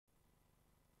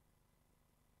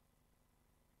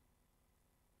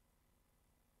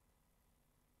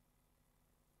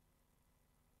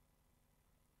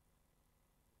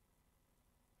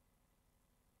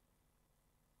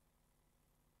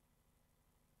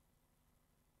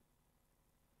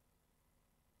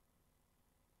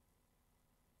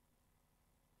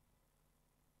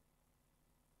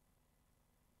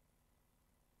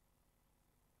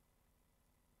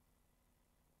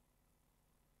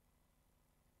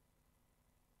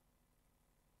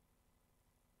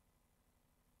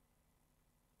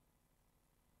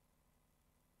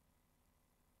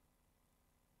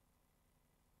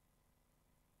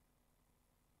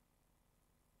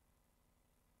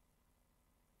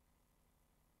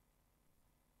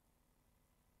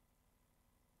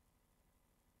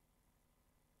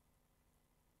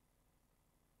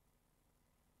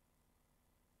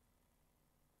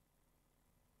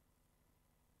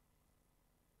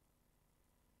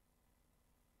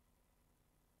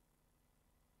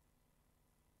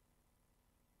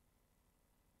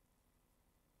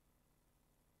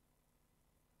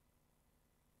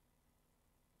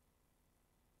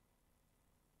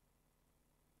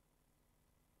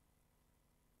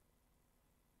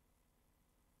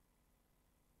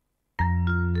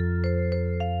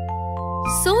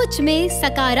सोच में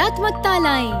सकारात्मकता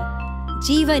लाएं,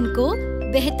 जीवन को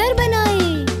बेहतर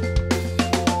बनाएं।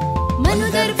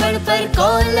 मनोदर्पण पर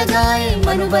कॉल लगाएं,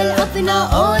 मनोबल अपना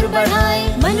और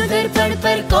बढ़ाएं। मनोदर्पण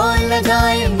पर कॉल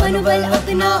लगाएं, मनोबल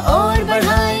अपना और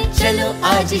बढ़ाएं। चलो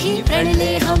आज ही प्रण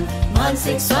ले हम,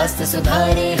 मानसिक स्वास्थ्य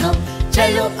सुधारे हम।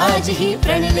 चलो आज ही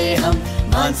प्रण ले हम,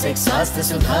 मानसिक स्वास्थ्य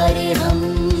सुधारे हम।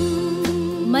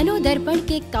 मनोदर्पण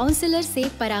के काउंसलर से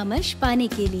परामर्श पाने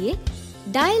के लिए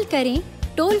डायल करें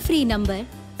टोल फ्री नंबर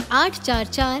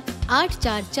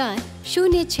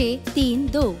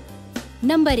 844-844-0632।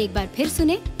 नंबर एक बार फिर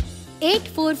सुने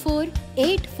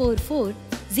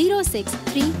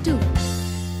 844-844-0632।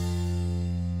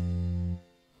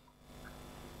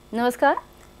 Namaskar.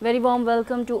 Very warm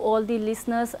welcome to all the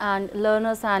listeners and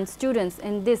learners and students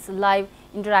in this live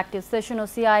interactive session of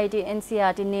CIT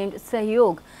NCERT named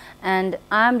Sahyog, and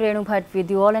I am Renu Bhatt with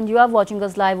you all, and you are watching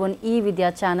us live on eVidya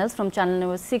channels from channel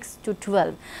number 6 to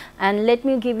 12. And let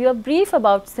me give you a brief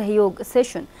about Sahyog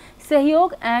session.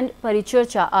 Sahyog and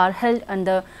Paricharcha are held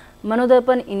under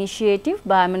Manodarpan initiative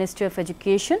by Ministry of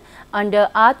Education under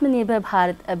Atmanirbhar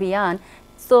Bharat Abhiyan,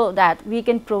 so that we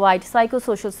can provide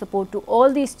psychosocial support to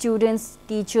all the students,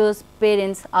 teachers,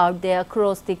 parents out there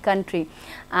across the country.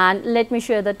 And let me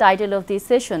share the title of this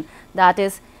session, that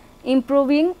is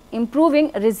improving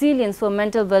resilience for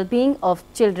mental well-being of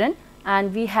children.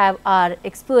 And we have our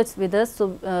experts with us,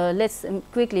 so let's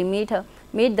quickly meet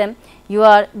them. You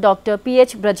are Dr.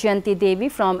 P.H. Brajyanti Devi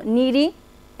from NEERI,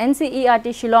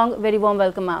 NCERT Shillong. Very warm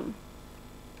welcome, ma'am.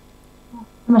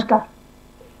 Namaskar.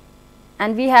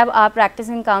 And we have our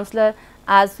practicing counselor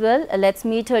as well. Let's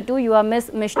meet her too. You are Miss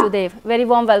Mishtu Dev. Very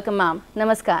warm welcome, ma'am.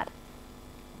 Namaskar.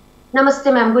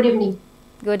 Namaste, ma'am. Good evening.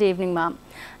 Good evening, ma'am.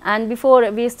 And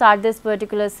before we start this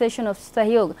particular session of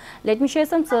Sahyog, let me share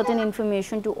some certain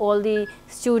information to all the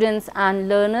students and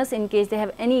learners in case they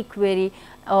have any query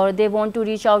or they want to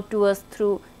reach out to us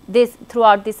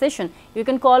throughout the session. You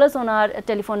can call us on our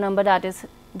telephone number, that is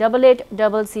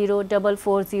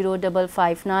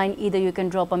 8800440559. Either you can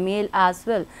drop a mail as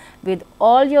well with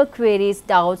all your queries,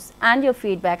 doubts and your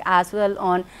feedback as well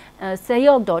on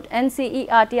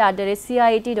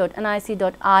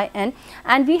sahyog.ncert@cit.nic.in.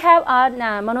 and we have our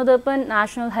Manodarpan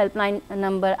national helpline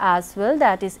number as well,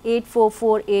 that is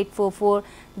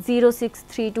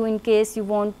 844-844-0632 in case you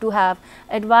want to have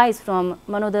advice from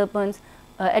Manodarpan's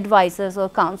advisors or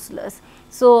counselors.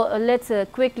 So let's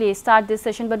quickly start this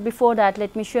session, but before that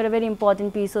let me share a very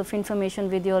important piece of information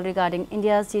with you all regarding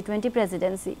India's G20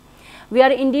 presidency. We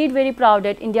are indeed very proud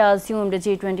that India assumed the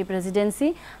G20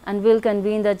 presidency and will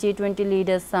convene the G20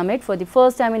 Leaders Summit for the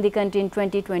first time in the country in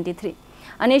 2023.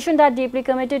 A nation that deeply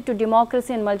committed to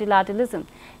democracy and multilateralism,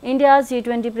 India's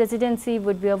G20 presidency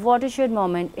would be a watershed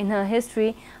moment in her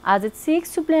history as it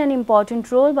seeks to play an important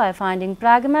role by finding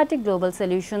pragmatic global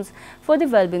solutions for the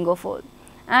well-being of all.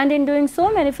 And in doing so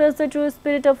manifests the true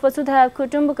spirit of Vasudhaiva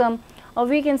Kutumbakam, or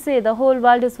we can say the whole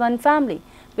world is one family.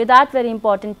 With that very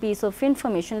important piece of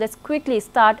information, let's quickly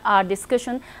start our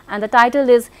discussion, and the title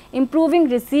is Improving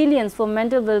Resilience for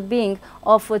Mental Well-being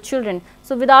of Children.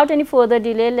 So without any further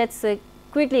delay, let's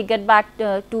quickly get back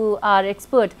to our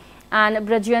expert. And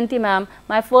Brajyanti ma'am,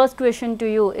 my first question to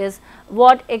you is,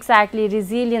 what exactly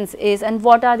resilience is and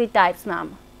what are the types,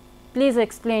 ma'am? Please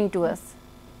explain to us.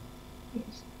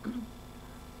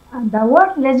 The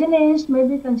word resilience may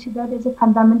be considered as a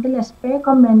fundamental aspect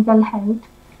of mental health,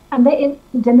 and it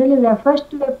generally refers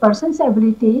to a person's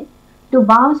ability to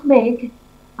bounce back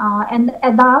and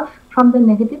adapt from the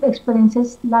negative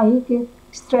experiences like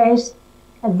stress,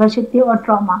 adversity or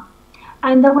trauma.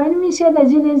 And when we say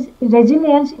resilience, it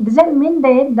doesn't mean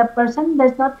that the person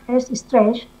does not face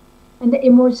stress and the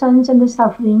emotions and the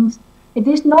sufferings. It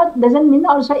doesn't mean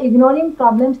also ignoring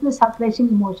problems and suppressing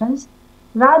emotions.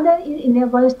 Rather, it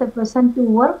enables the person to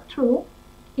work through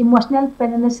emotional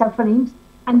pain and sufferings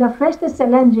and face the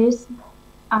challenges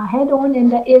head on,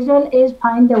 and as well as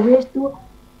find the ways to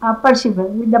persevere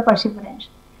with the perseverance.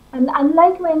 And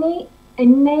unlike many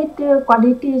innate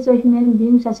qualities of human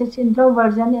beings such as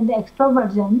introversion and the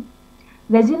extroversion,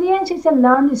 resilience is a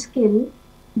learned skill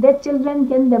that children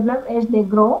can develop as they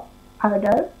grow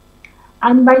further.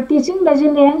 And by teaching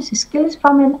resilience skills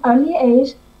from an early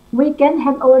age, we can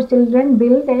help our children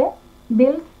build a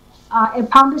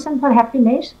foundation for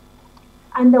happiness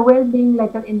and the well-being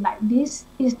later in life. This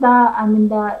is the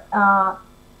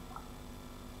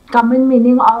common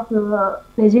meaning of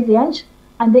resilience,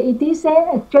 and it is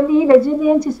actually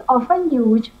resilience is often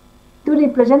used to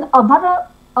represent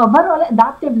overall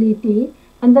adaptability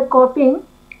and the coping.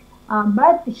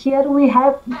 But here we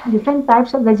have different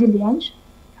types of resilience.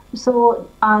 So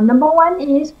number one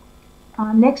is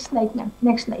next slide, ma'am.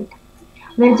 Next slide.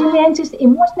 Resilience is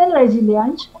emotional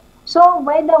resilience. So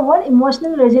why the word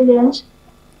emotional resilience?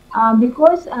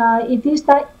 Because it is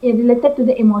related to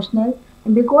the emotional,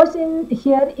 because in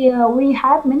here we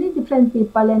have many different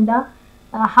people, and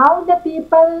how the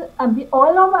people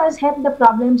all of us have the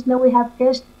problems. Now we have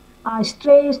faced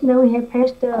stress, now we have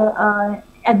faced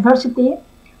adversity,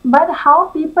 but how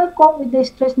people cope with the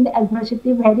stress and the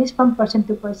adversity varies from person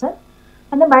to person.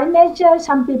 And by nature,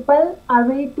 some people are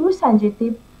very too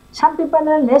sensitive, some people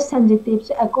are less sensitive,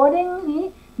 so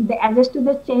accordingly they adjust to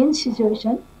the change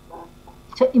situation.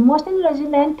 So emotionally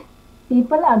resilient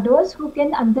people are those who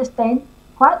can understand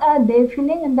what are they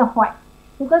feeling and the why.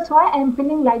 Because why I am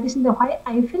feeling like this and the why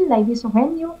I feel like this. So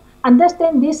when you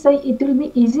understand this, so it will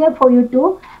be easier for you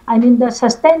to, the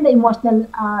sustain the emotional,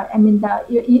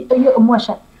 your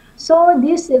emotion. So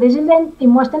these resilient,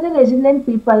 emotionally resilient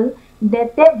people, they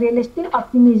take realistic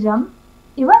optimism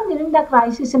even during the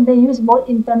crisis, and they use both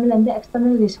internal and the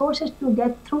external resources to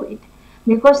get through it.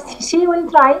 Because she will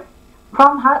try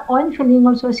from her own feeling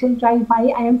also, she'll try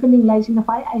why I am feeling like this,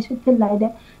 why I should feel like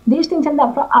that. These things, and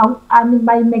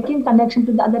by making connection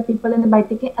to the other people and by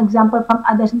taking example from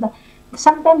others, and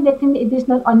sometimes they think it is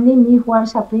not only me who are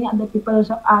suffering, other people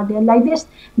also are there. Like this,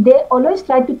 they always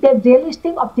try to take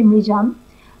realistic optimism,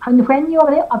 and when you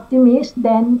are an optimist,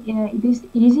 then it is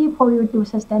easy for you to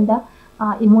sustain the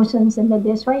emotions, and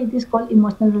that's why it is called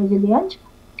emotional resilience.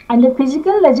 And the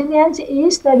physical resilience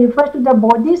is that refers to the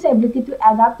body's ability to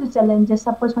adapt to challenges.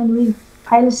 Suppose when we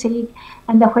fell sick,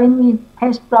 and when we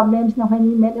face problems, and when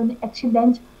we met an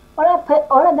accidents or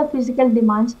other physical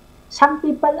demands, some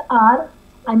people are,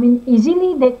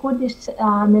 easily they could, they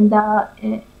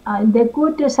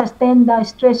could sustain the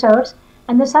stressors,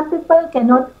 and some people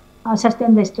cannot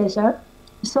sustain the stressor.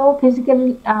 So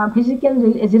physical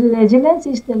resilience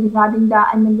is regarding the,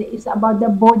 it's about the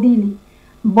bodily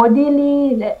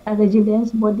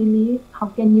resilience. Bodily, how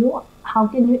can you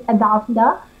adapt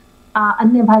the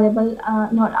unavailable,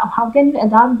 no, how can you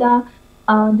adapt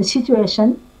the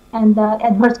situation and the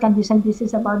adverse condition. This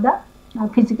is about the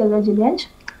physical resilience.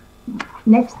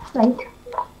 Next slide.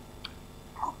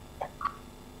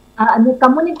 And the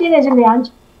community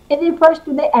resilience, it refers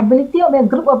to the ability of a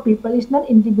group of people. It's not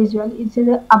individual. It's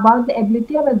about the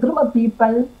ability of a group of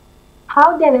people,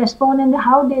 how they respond and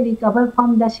how they recover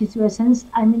from the situations.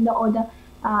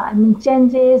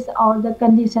 Changes or the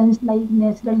conditions like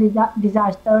natural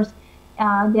disasters,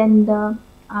 then the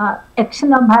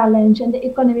action of violence and the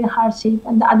economic hardship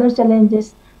and the other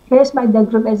challenges faced by the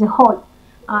group as a whole.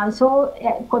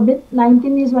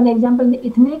 COVID-19 is one example. The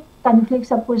ethnic conflict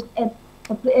supposed at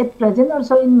present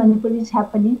also in Manipur is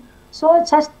happening. So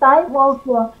such type of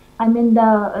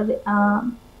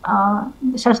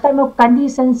such type of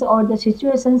conditions or the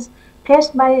situations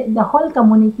faced by the whole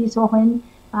community. So when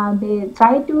they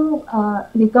try to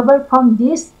recover from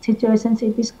these situations,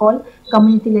 it is called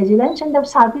community resilience. And the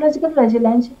psychological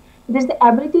resilience, it is the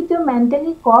ability to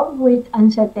mentally cope with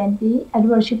uncertainty,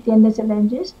 adversity, and the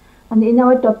challenges. And in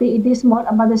our topic, it is more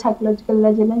about the psychological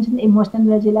resilience and emotional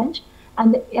resilience.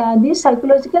 And this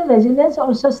psychological resilience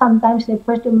also sometimes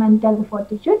refers to mental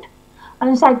fortitude.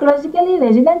 And psychologically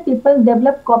resilient people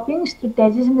develop coping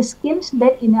strategies and skills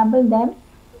that enable them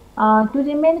to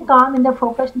remain calm and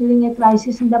focused during a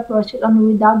crisis in the process and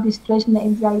without distress and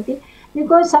anxiety.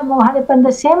 Because some what happened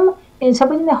the same in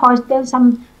suppose in the hostel,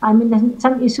 some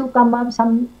issue come up,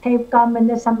 some theft come,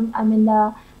 and some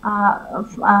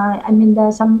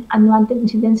some unwanted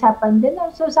incidents happen. Then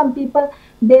also some people,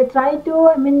 they try to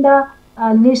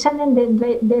listen, and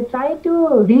they try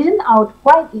to reason out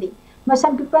quietly. But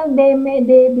some people,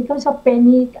 they because of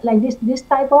panic like this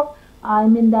type of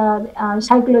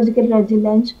psychological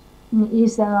resilience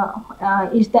is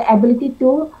the ability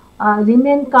to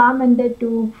remain calm and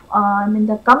to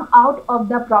come out of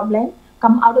the problem,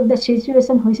 come out of the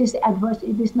situation which is adverse.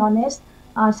 It is known as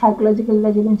psychological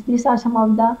resilience. These are some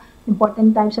of the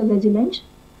important types of resilience.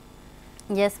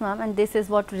 Yes, ma'am, and this is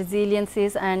what resilience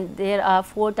is, and there are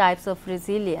 4 types of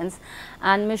resilience.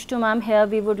 And Mishtu ma'am, here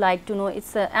we would like to know,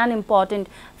 it's an important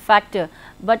factor,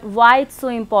 but why it's so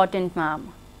important,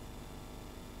 ma'am?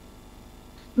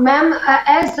 Ma'am,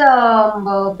 as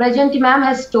Prajanti ma'am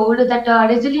has told that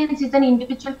resilience is an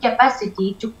individual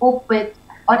capacity to cope with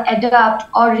or adapt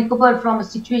or recover from a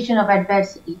situation of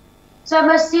adversity. So I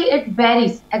must say it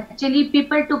varies. Actually,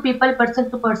 people to people, person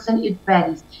to person, it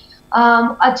varies.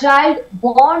 A child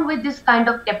born with this kind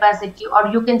of capacity, or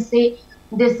you can say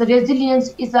this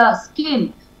resilience, is a skill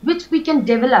which we can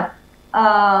develop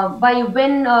by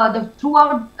when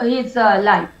throughout his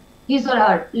life, his or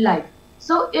her life.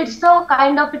 So it's a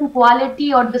kind of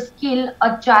quality or the skill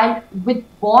a child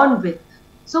born with.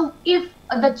 So if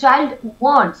the child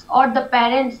wants, or the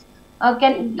parents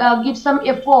can give some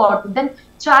effort, then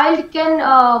child can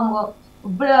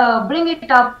bring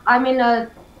it up. I mean,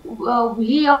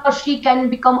 he or she can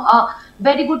become a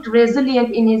very good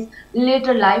resilient in his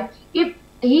later life if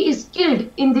he is skilled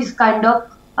in this kind of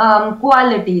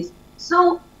qualities.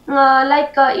 So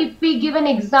if we give an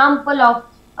example of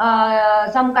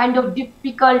some kind of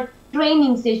difficult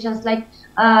training sessions, like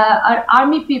our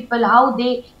army people, how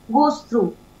they goes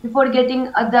through before getting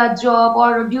the job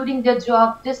or during the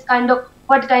job, this kind of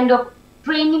what kind of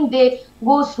training they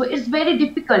go through. It's very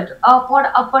difficult for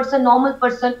a person, normal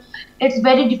person. It's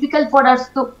very difficult for us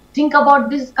to think about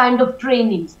this kind of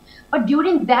trainings. But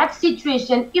during that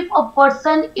situation, if a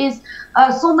person is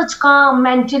so much calm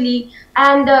mentally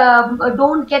and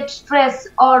don't get stress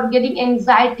or getting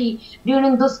anxiety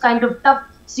during those kind of tough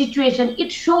situation,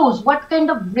 it shows what kind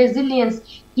of resilience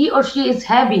he or she is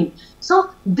having.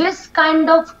 So this kind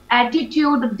of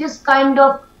attitude, this kind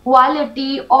of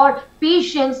quality or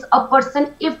patience a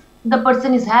person, if the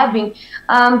person is having,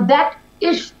 that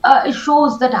is it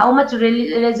shows that how much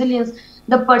resilience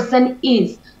the person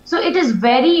is. So it is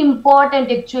very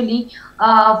important actually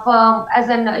as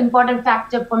an important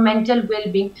factor for mental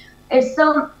well-being. It's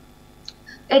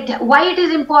why it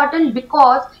is important,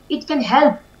 because it can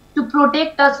help to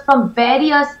protect us from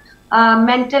various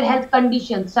mental health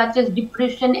conditions such as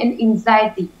depression and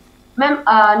anxiety. Ma'am,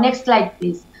 next slide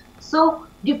please. So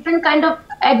different kind of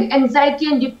anxiety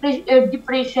and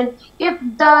depression, if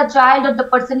the child or the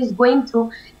person is going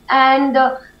through, and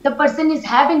the person is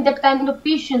having that kind of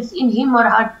patience in him or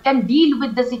her, can deal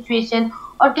with the situation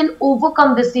or can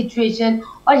overcome the situation,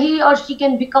 or he or she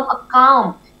can become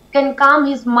a can calm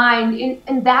his mind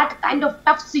in that kind of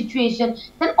tough situation,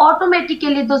 then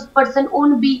automatically those person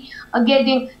won't be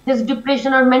getting this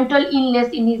depression or mental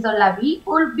illness in his or life. He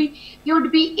would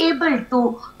be able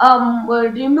to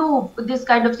remove this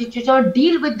kind of situation or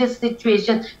deal with this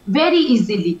situation very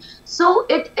easily. So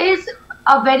it is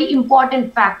a very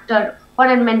important factor for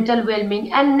a mental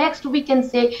well-being. And next we can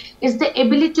say is the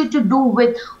ability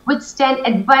to withstand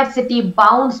adversity,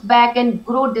 bounce back and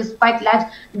grow despite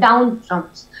life's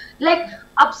downturns. Like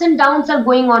ups and downs are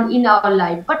going on in our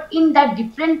life, but in that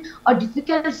different or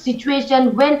difficult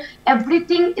situation when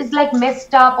everything is like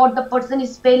messed up or the person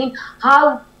is failing,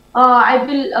 how I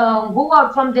will go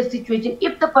out from this situation.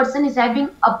 If the person is having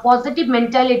a positive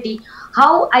mentality,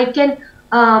 how I can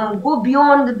go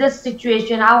beyond this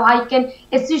situation, how I can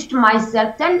assist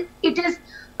myself, then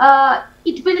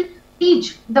it will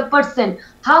teach the person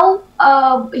how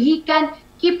he can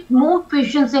keep more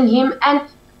patience in him and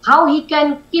how he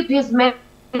can keep his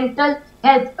mental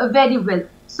health very well.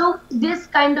 So this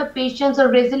kind of patience or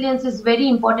resilience is very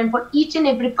important for each and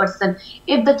every person.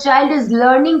 If the child is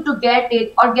learning to get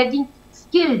it or getting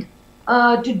skilled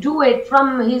to do it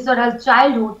from his or her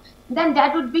childhood, then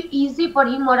that would be easy for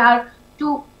him or her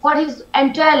to, for his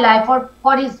entire life or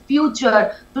for his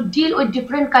future, to deal with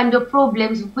different kind of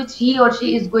problems which he or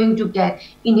she is going to get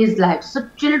in his life. So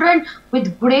children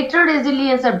with greater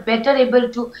resilience are better able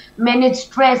to manage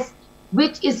stress,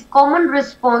 which is common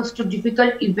response to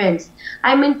difficult events.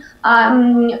 I mean,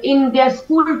 in their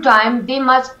school time, they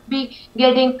must be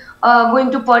getting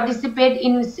going to participate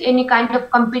in any kind of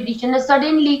competition. And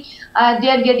suddenly, they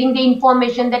are getting the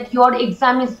information that your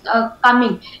exam is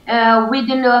coming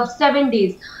within 7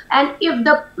 days. And if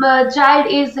the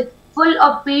child is full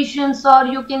of patience, or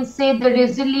you can say the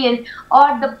resilient,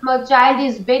 or the child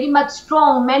is very much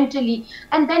strong mentally,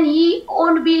 and then he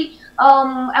won't be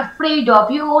afraid of,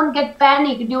 you won't get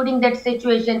panic during that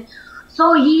situation.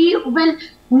 So he will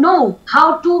know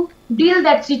how to deal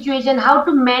that situation, how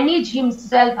to manage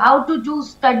himself, how to do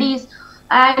studies,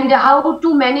 and how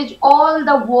to manage all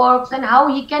the works, and how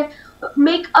he can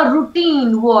make a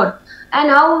routine work, and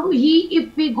how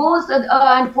if he goes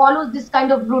and follows this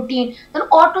kind of routine, then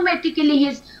automatically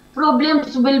his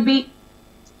problems will be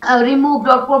removed,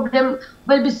 or problem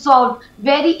will be solved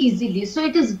very easily. So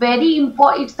it is very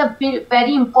important. It's a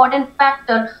very important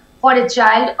factor for a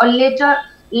child or later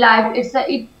life.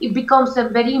 It becomes a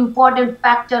very important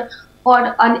factor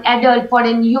for an adult, for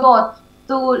a youth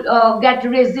to get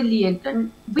resilient.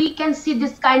 And we can see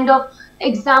this kind of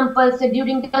examples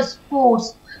during the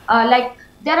sports. Like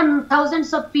there are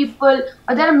thousands of people,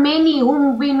 there are many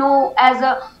whom we know as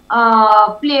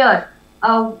a player.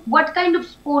 What kind of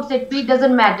sports it be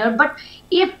doesn't matter, but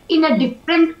if in a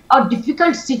different or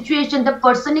difficult situation the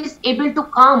person is able to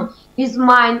calm his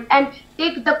mind and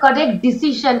take the correct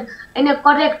decision in a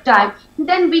correct time,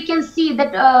 then we can see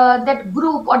that that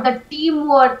group or the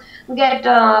teamwork get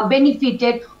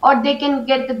benefited, or they can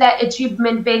get the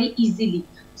achievement very easily.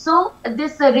 So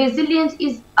this resilience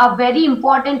is a very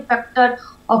important factor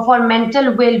for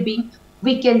mental well-being,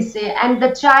 we can say, and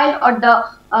the child or the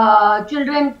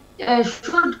children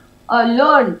should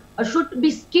learn or should be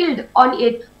skilled on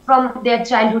it from their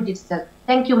childhood itself.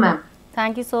 Thank you, ma'am.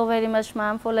 Thank you so very much,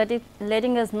 ma'am, for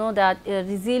letting us know that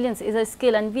resilience is a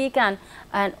skill, and we can,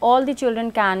 and all the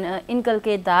children can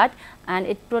inculcate that, and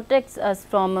it protects us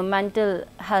from mental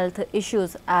health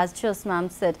issues, as just ma'am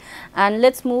said. And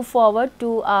let's move forward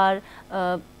to our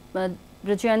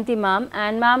Rajanti ma'am.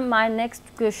 And ma'am, my next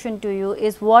question to you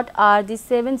is, what are the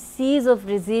 7 C's of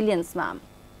resilience, ma'am?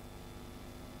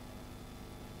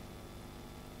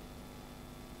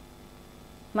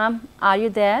 Ma'am, are you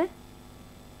there?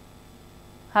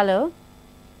 Hello?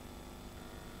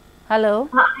 Hello?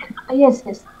 Yes,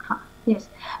 yes, yes.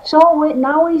 So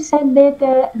now we said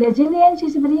that resilience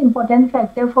is a very important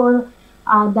factor for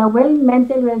the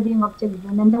mental well-being of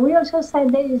children, and we also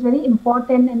said that it is very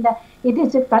important, and it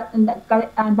is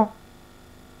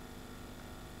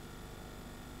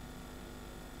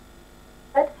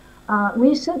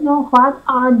we should know what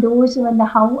are those, and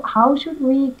how should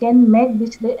we can make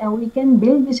this we can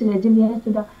build this resilience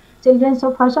to the children.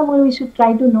 So first of all, we should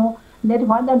try to know that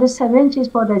what are the 7 C's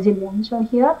for resilience. So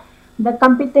here, the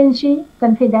competency,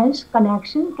 confidence,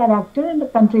 connection, character, and the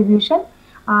contribution,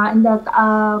 and the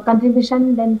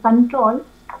contribution, then control,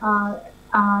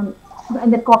 and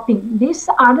the coping. These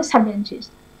are the 7 C's.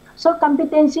 So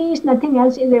competency is nothing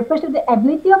else. It refers to the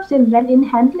ability of children in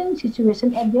handling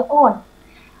situation at their own,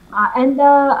 and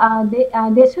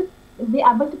they should be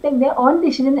able to take their own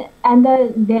decision, and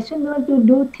they should be able to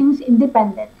do things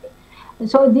independently.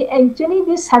 So actually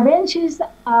this 7 C's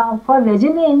for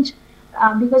resilience,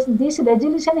 because this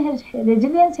resilience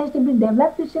has to be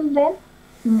developed to children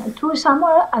through some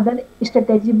or other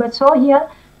strategy. But so here,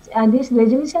 this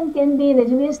resilience can be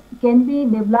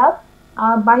developed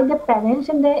by the parents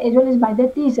and as well as by the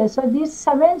teachers. So these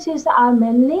 7 C's are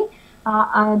mainly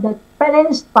the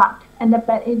parents' part, and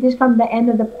it is from the end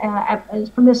of the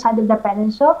from the side of the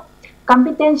parents. So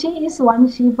competency is 1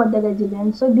 C for the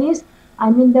resilience. So this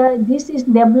this is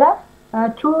developed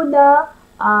through their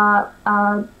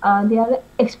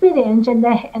experience, and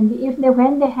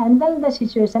when they handle the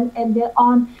situation at their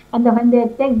own, and when they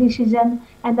take decision,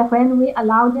 and when we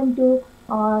allow them to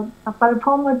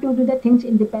perform or to do the things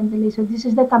independently. So this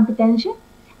is the competency.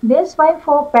 That's why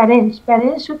for parents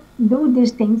should do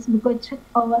these things, because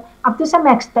up to some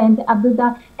extent, up to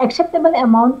the acceptable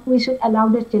amount, we should allow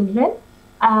the children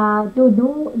to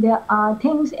do their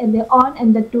things at their own,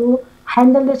 and to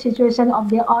handle the situation of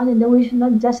their own, and we should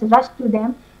not just rush to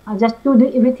them just to do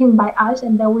everything by us,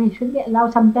 and we should be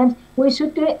allowed. Sometimes we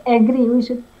should agree, we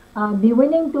should be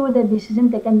willing to the decision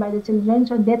taken by the children.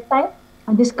 So that time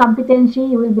this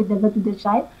competency will be developed to the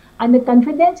child. And the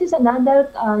confidence is another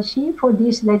C for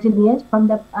this resilience from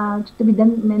the to be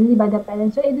done mainly by the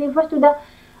parents. So it refers to the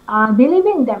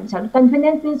believing themselves.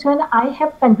 Confidence means when I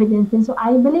have confidence, means so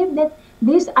I believe that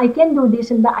this I can do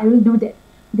this, and I will do that.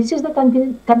 This is the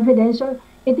confidence. So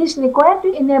it is required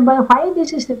to enable. Why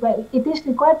this is required? It is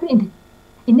required to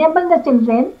enable the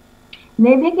children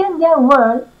navigate their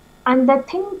world and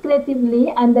think creatively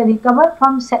and recover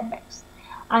from setbacks.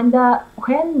 And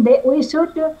when we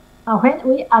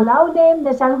allow them,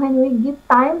 when we give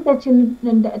time to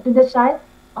the child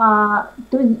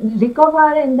to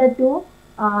recover to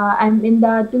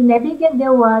navigate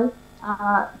their world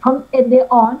from their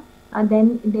own, and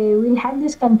then they will have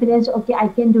this confidence. Okay, I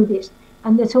can do this.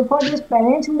 And so for these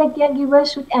parents and the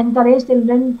caregivers should encourage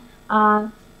children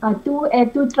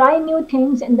to try new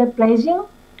things and praising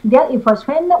their efforts.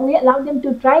 When we allow them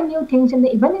to try new things, and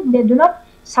even if they do not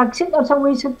succeed, also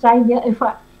we should try their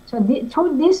effort. So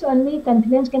through this only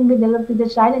confidence can be developed to the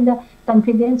child, and the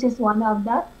confidence is one of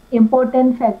the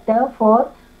important factor for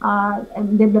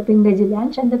developing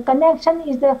resilience. And the connection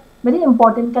is the very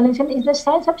important. Connection is the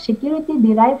sense of security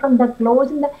derived from the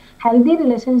close and the healthy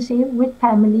relationship with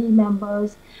family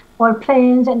members or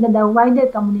friends and the wider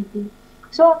community.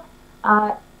 So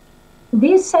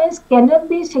this sense cannot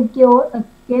be secure,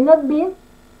 cannot be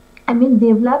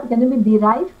developed, cannot be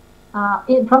derived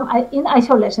in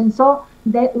isolation. So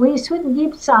that we should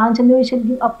give chance, and we should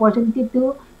give opportunity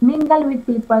to mingle with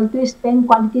people, to spend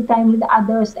quality time with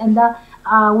others, and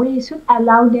we should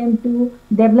allow them to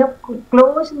develop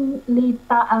close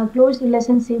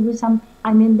relationship with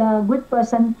the good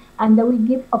person, and we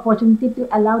give opportunity to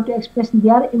allow to express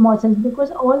their emotions, because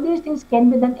all these things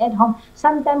can be done at home.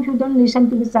 Sometimes you don't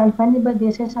listen to the child, but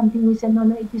they say something, we say no,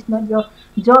 it is not your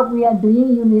job, we are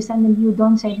doing, you listen and you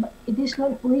don't say. But it is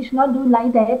not, we should not do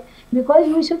like that, because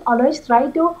we should always try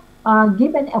to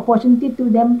give an opportunity to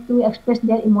them to express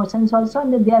their emotions also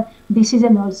and their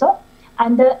decision also.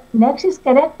 And the next is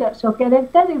character. So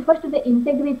character refers to the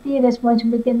integrity,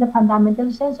 responsibility, and the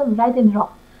fundamental sense of right and wrong.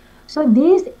 So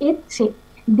this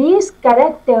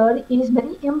character is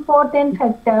very important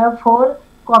factor for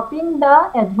coping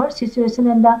the adverse situation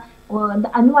and the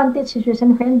unwanted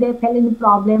situation when they fell in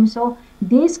problem. So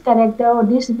this character or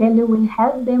this value will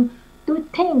help them to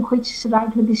think which is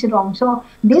right, which is wrong. So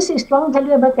this strong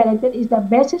value about character is the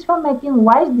basis for making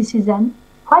wise decision,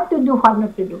 what to do, what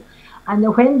not to do.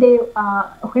 And when they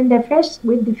face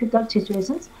with difficult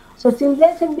situations, so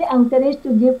children should be encouraged to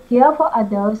give care for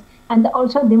others and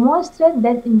also demonstrate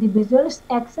that individuals'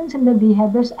 actions and the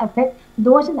behaviors affect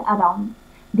those around.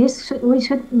 We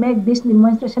should make this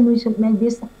demonstration. We should make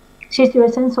this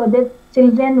situation so that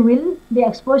children will be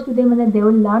exposed to them and they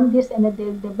will learn this and they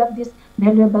will develop this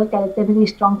valuable character, very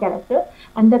strong character.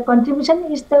 And the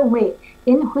contribution is the way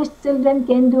in which children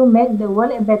can do make the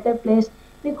world a better place,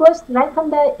 because right from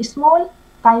the small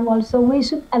time also we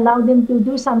should allow them to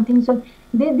do something. So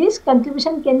this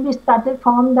contribution can be started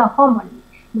from the home only,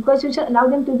 because you should allow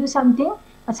them to do something,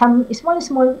 some small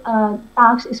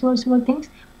tasks, small things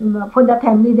for the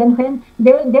family. Then when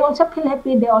they also feel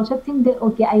happy, they also think that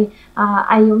okay,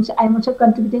 I'm also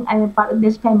contributing, I'm a part of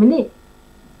this family.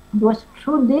 Because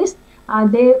through this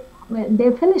they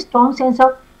feel a strong sense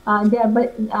of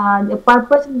the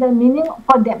purpose and the meaning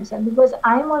for themselves, because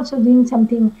I am also doing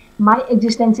something, my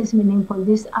existence is meaningful.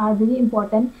 These are very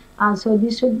important. So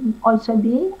this should also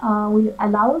be will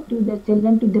allow to the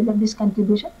children to develop this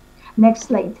contribution. Next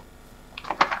slide.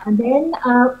 And then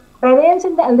parents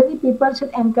and the elderly people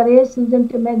should encourage children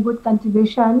to make good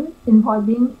contribution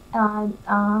involving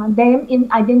them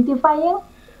in identifying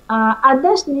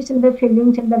others' needs and their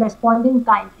feelings and the responding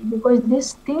kindly, because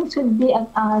these things should be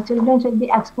children should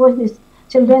be exposed. These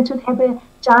children should have a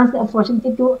chance, the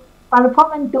opportunity to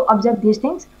perform and to observe these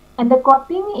things. And the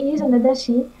coping is another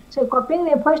C. So coping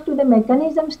refers to the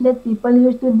mechanisms that people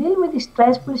use to deal with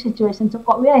stressful situations.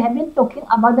 So we have been talking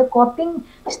about the coping,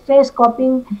 stress,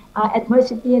 coping,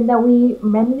 adversity, and we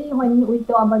mainly when we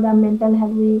talk about the mental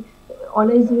health, we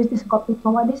always use this coping.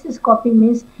 So what this is coping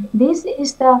means, this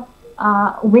is the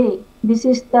way, this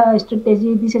is the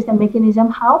strategy, this is the mechanism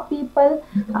how people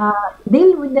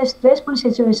deal with the stressful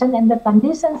situation and the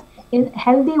conditions in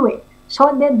healthy way,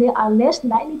 so that they are less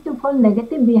likely to fall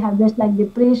negative behaviors like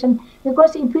depression.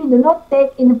 Because if we do not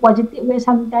take in a positive way,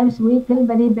 sometimes we feel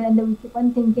very bad and we keep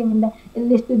on thinking and it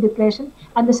leads to depression.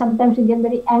 And sometimes we get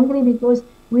very angry because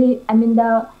we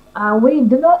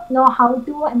do not know how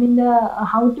to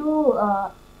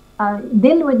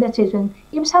deal with the situation.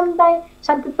 If sometimes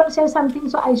some people say something,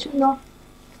 so I should know,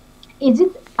 is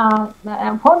it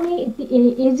for me,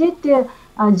 is it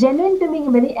genuine to be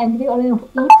very angry, or if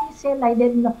he say like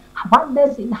that, what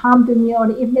does it harm to me, or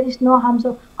if there is no harm,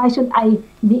 so why should I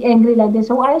be angry like that?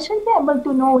 So I should be able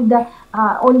to know the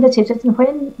all the situation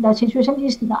when the situation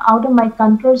is out of my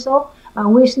control. So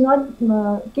we should not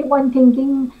keep on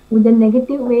thinking with the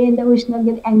negative way, and we should not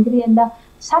get angry. And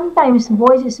sometimes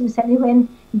boys, especially when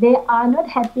they are not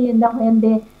happy, and when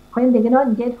they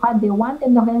cannot get what they want,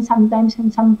 and when sometimes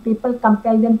when some people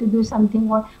compel them to do something,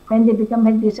 or when they become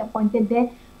very disappointed,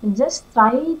 they just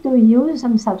try to use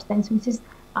some substance, which is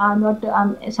not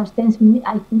substance.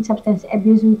 I think substance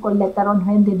abuse we call later on,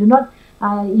 when they do not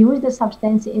use the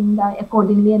substance in the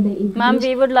accordingly. And ma'am,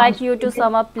 we would like you to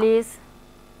sum up, please.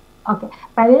 Okay,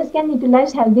 parents can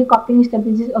utilize healthy coping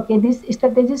strategies. Okay, these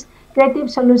strategies, creative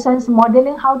solutions,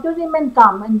 modeling how to remain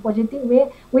calm and positive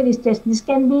way with stress. This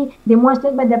can be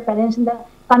demonstrated by the parents. And the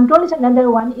control is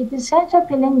another one. It is such a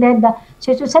feeling that the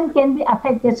situation can be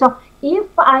affected. So if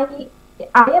I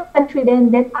am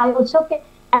confident that I also can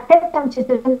affect some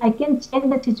situation, I can change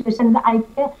the situation,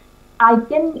 I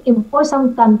can impose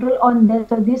some control on that.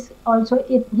 So this also,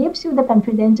 it gives you the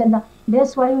confidence, and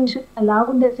that's why we should allow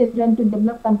the children to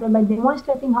develop control by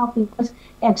demonstrating how people's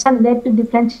action led to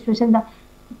different situations.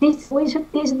 We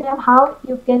should teach them how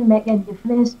you can make a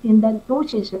difference in the two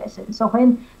situations. So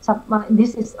when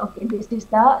this is okay, this is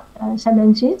the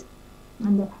 7 C's.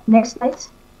 And the next slide.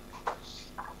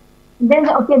 Then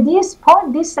okay, these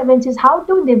 7 C's, how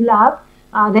to develop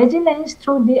resilience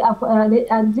through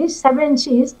these 7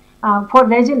 C's. For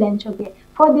resilience, okay.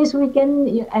 For this, we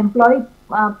can employ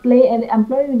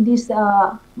this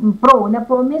pro. The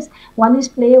pro means one is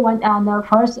play, the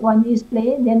first one is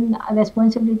play, then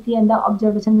responsibility and the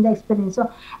observation and the experience.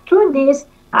 So through this,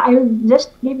 I will just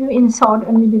give you in short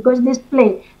only, because this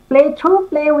through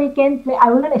play we can play. I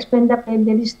will not explain the play,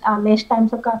 there is less time.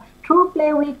 So through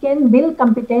play we can build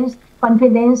competence,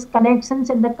 confidence, connections,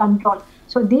 and the control.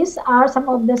 So these are some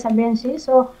of the 7 C's.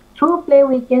 So through play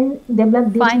we can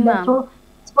develop this. Fine, ma'am. Through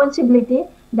responsibility,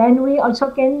 then we also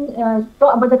can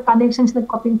talk about the connections, the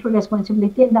coping through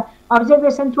responsibility, and the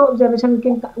observation. Through observation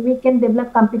we can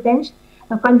develop competence,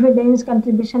 confidence,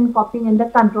 contribution, coping, and the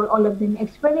control, all of them.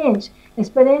 Experience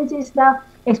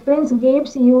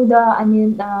gives you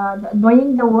the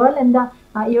knowing the world and the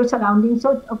your surroundings.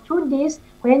 So through this,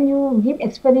 when you give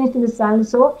experience to the child,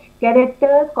 so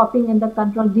character, coping, and the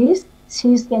control, these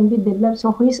C's can be developed.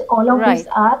 So which all of these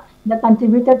are the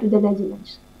contributor to the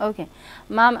resilience. Okay,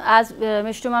 ma'am, as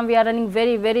Mr. Ma'am, we are running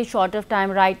very short of time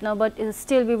right now, but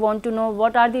still we want to know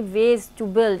what are the ways to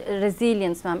build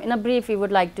resilience, ma'am. In a brief, we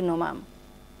would like to know, ma'am.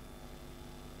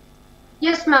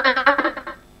 Yes, ma'am.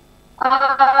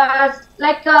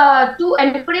 To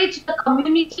encourage the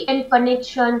community and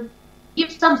connection,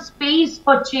 give some space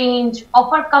for change,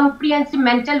 offer comprehensive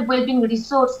mental well-being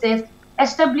resources,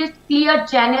 establish clear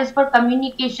channels for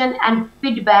communication and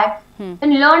feedback,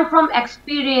 and learn from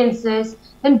experiences,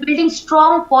 then building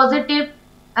strong positive,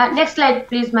 next slide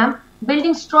please ma'am,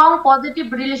 building strong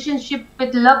positive relationship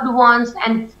with loved ones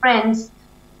and friends,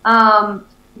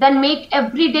 then make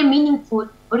every day meaningful,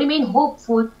 remain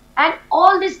hopeful, and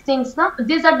all these things, now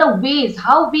these are the ways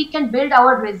how we can build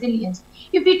our resilience.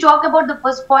 If we talk about the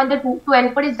first point, that to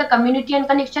encourage the community and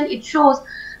connection, it shows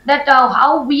that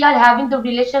how we are having the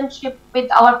relationship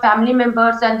with our family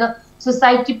members and the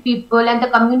society people and the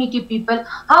community people,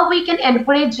 how we can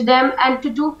encourage them and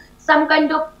to do some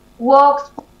kind of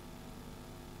works,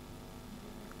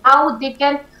 how they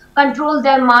can control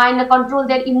their mind, control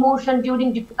their emotion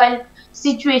during difficult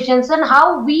situations, and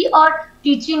how we are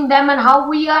teaching them and how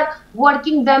we are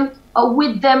working them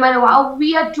with them, and how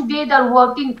we are together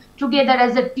working together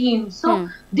as a team. So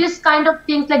this kind of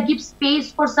things like give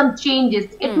space for some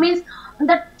changes. It means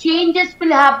that changes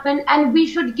will happen and we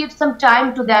should give some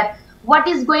time to that. What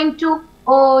is going to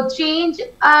change,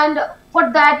 and for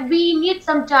that we need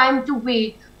some time to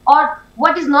wait, or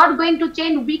what is not going to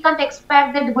change, we can't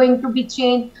expect that going to be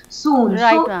changed soon.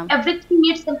 Right, so everything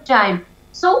needs some time.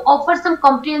 So offer some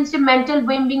comprehensive mental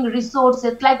well-being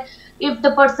resources, like if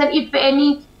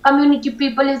any community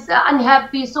people is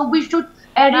unhappy, so we should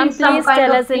add in some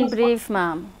kind of things. Please tell us in brief,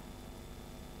 ma'am.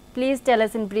 Please tell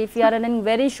us in brief. We are running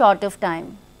very short of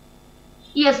time.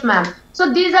 Yes, ma'am.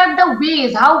 So these are the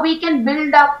ways how we can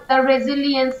build up the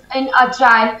resilience in a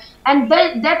child, and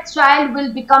that child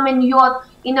will become a youth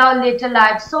in our later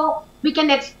life. So we can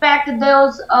expect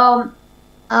those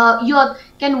youth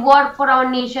can work for our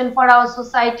nation, for our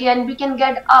society, and we can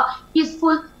get a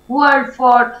peaceful world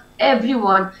for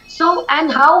everyone. So,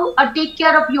 and how take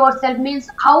care of yourself means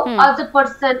how as a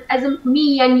person, as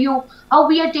me and you, how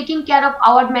we are taking care of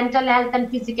our mental health and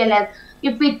physical health.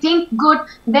 If we think good,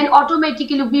 then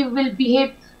automatically we will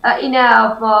behave in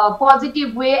a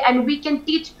positive way, and we can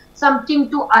teach something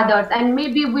to others, and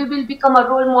maybe we will become a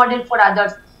role model for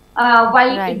others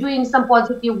while doing some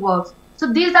positive works. So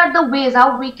these are the ways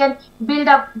how we can build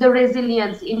up the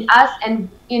resilience in us and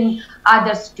in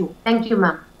others too. Thank you,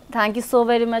 ma'am. Thank you so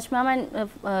very much, ma'am.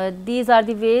 And these are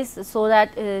the ways so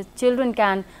that children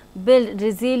can build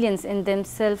resilience in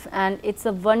themselves, and it's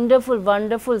a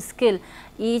wonderful skill.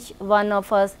 Each one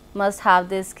of us must have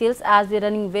these skills. As we are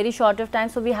running very short of time,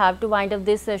 so we have to wind up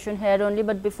this session here only.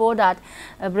 But before that,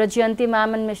 Brajayanti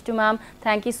ma'am and Mr. ma'am,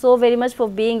 thank you so very much for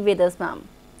being with us, ma'am.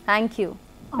 Thank you.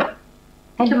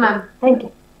 Thank you, ma'am. Thank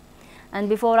you. And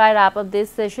before I wrap up this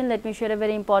session, let me share a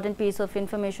very important piece of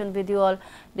information with you all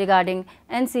regarding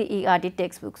NCERT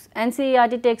textbooks.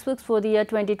 NCERT textbooks for the year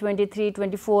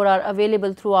 2023-24 are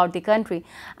available throughout the country,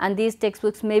 and these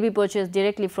textbooks may be purchased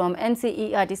directly from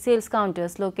NCERT sales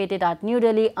counters located at New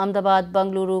Delhi, Ahmedabad,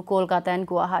 Bengaluru, Kolkata and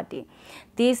Guwahati.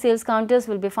 These sales counters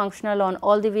will be functional on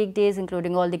all the weekdays,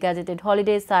 including all the gazetted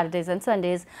holidays, Saturdays and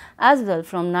Sundays, as well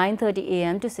from 9:30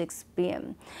 AM to 6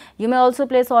 PM. You may also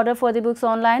place order for the books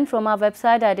online from our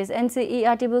website, that is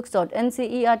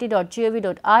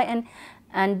ncertbooks.ncert.gov.in,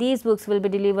 and these books will be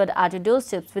delivered at your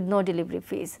doorsteps with no delivery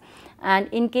fees. And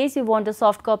in case you want a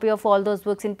soft copy of all those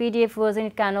books in PDF version,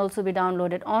 it can also be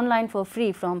downloaded online for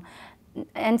free from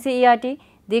NCERT,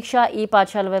 Diksha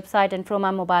e-Pathshala website and from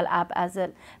our mobile app as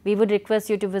well. We would request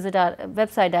you to visit our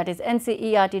website, that is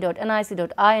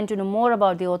ncert.nic.in, to know more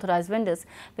about the authorized vendors.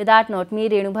 With that note, me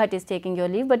Renu Bhatt is taking your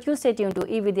leave, but you stay tuned to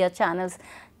eVidya channels.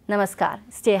 Namaskar.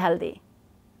 Stay healthy.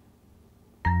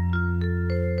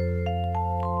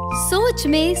 सोच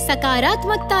में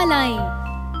सकारात्मकता लाएं,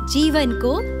 जीवन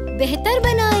को बेहतर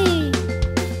बनाएं।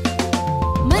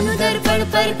 मनोदर्पण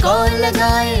पर call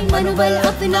लगाएं, मनोबल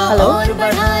अपना और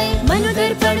बढ़ाएं।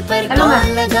 मनोदर्पण पर कॉल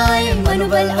लगाएं,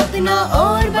 मनोबल अपना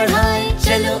और बढ़ाएं।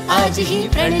 चलो आज ही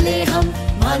प्रण ले हम,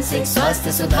 मानसिक स्वास्थ्य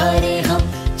सुधारे हम।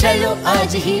 चलो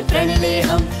आज ही प्रण ले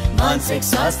हम, मानसिक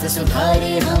स्वास्थ्य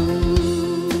सुधारे हम।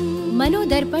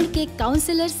 मनोदर्पण के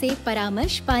काउंसलर से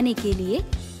परामर्श पाने के लिए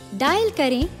डायल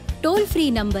करें टोल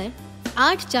फ्री नंबर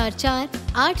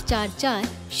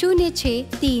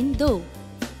 844-844-0632।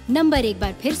 नंबर एक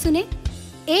बार फिर सुने,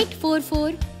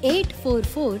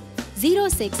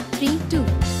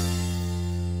 844-844-0632।